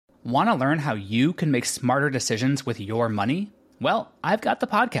Want to learn how you can make smarter decisions with your money? Well, I've got the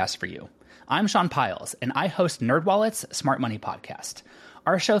podcast for you. I'm Sean Piles, and I host NerdWallet's Smart Money Podcast.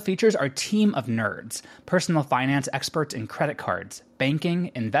 Our show features our team of nerds, personal finance experts in credit cards,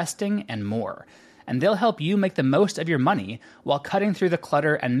 banking, investing, and more. And they'll help you make the most of your money while cutting through the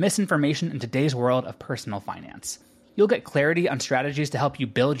clutter and misinformation in today's world of personal finance. You'll get clarity on strategies to help you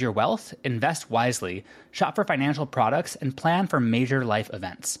build your wealth, invest wisely, shop for financial products, and plan for major life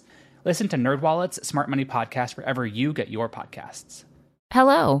events. Listen to NerdWallet's Smart Money Podcast wherever you get your podcasts.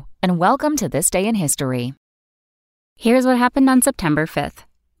 Hello, and welcome to This Day in History. Here's what happened on September 5th.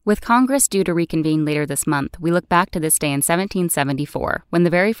 With Congress due to reconvene later this month, we look back to this day in 1774, when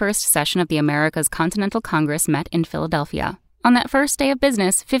the very first session of the America's Continental Congress met in Philadelphia. On that first day of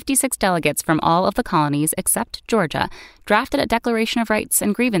business, 56 delegates from all of the colonies except Georgia drafted a Declaration of Rights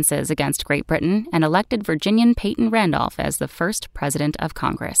and Grievances against Great Britain and elected Virginian Peyton Randolph as the first president of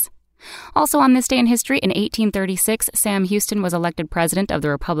Congress. Also on this day in history, in 1836, Sam Houston was elected president of the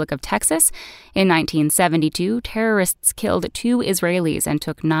Republic of Texas. In 1972, terrorists killed 2 Israelis and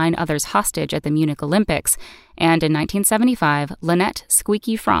took 9 others hostage at the Munich Olympics. And in 1975, Lynette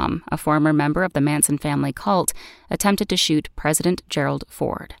Squeaky Fromm, a former member of the Manson family cult, attempted to shoot President Gerald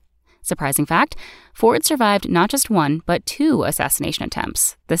Ford. Surprising fact, Ford survived not just 1, but 2 assassination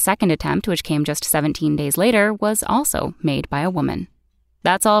attempts. The second attempt, which came just 17 days later, was also made by a woman.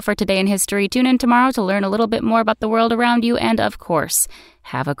 That's all for today in history. Tune in tomorrow to learn a little bit more about the world around you, and of course,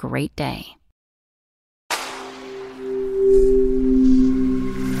 have a great day.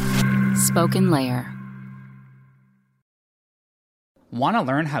 Spoken Layer. Want to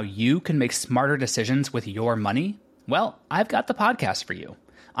learn how you can make smarter decisions with your money? Well, I've got the podcast for you.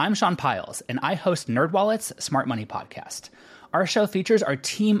 I'm Sean Piles, and I host NerdWallet's Smart Money Podcast. Our show features our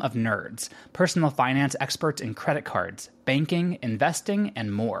team of nerds, personal finance experts in credit cards, banking, investing,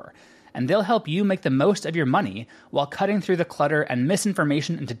 and more. And they'll help you make the most of your money while cutting through the clutter and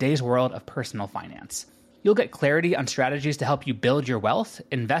misinformation in today's world of personal finance. You'll get clarity on strategies to help you build your wealth,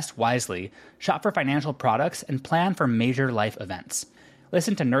 invest wisely, shop for financial products, and plan for major life events.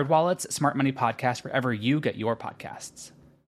 Listen to NerdWallet's Smart Money Podcast wherever you get your podcasts.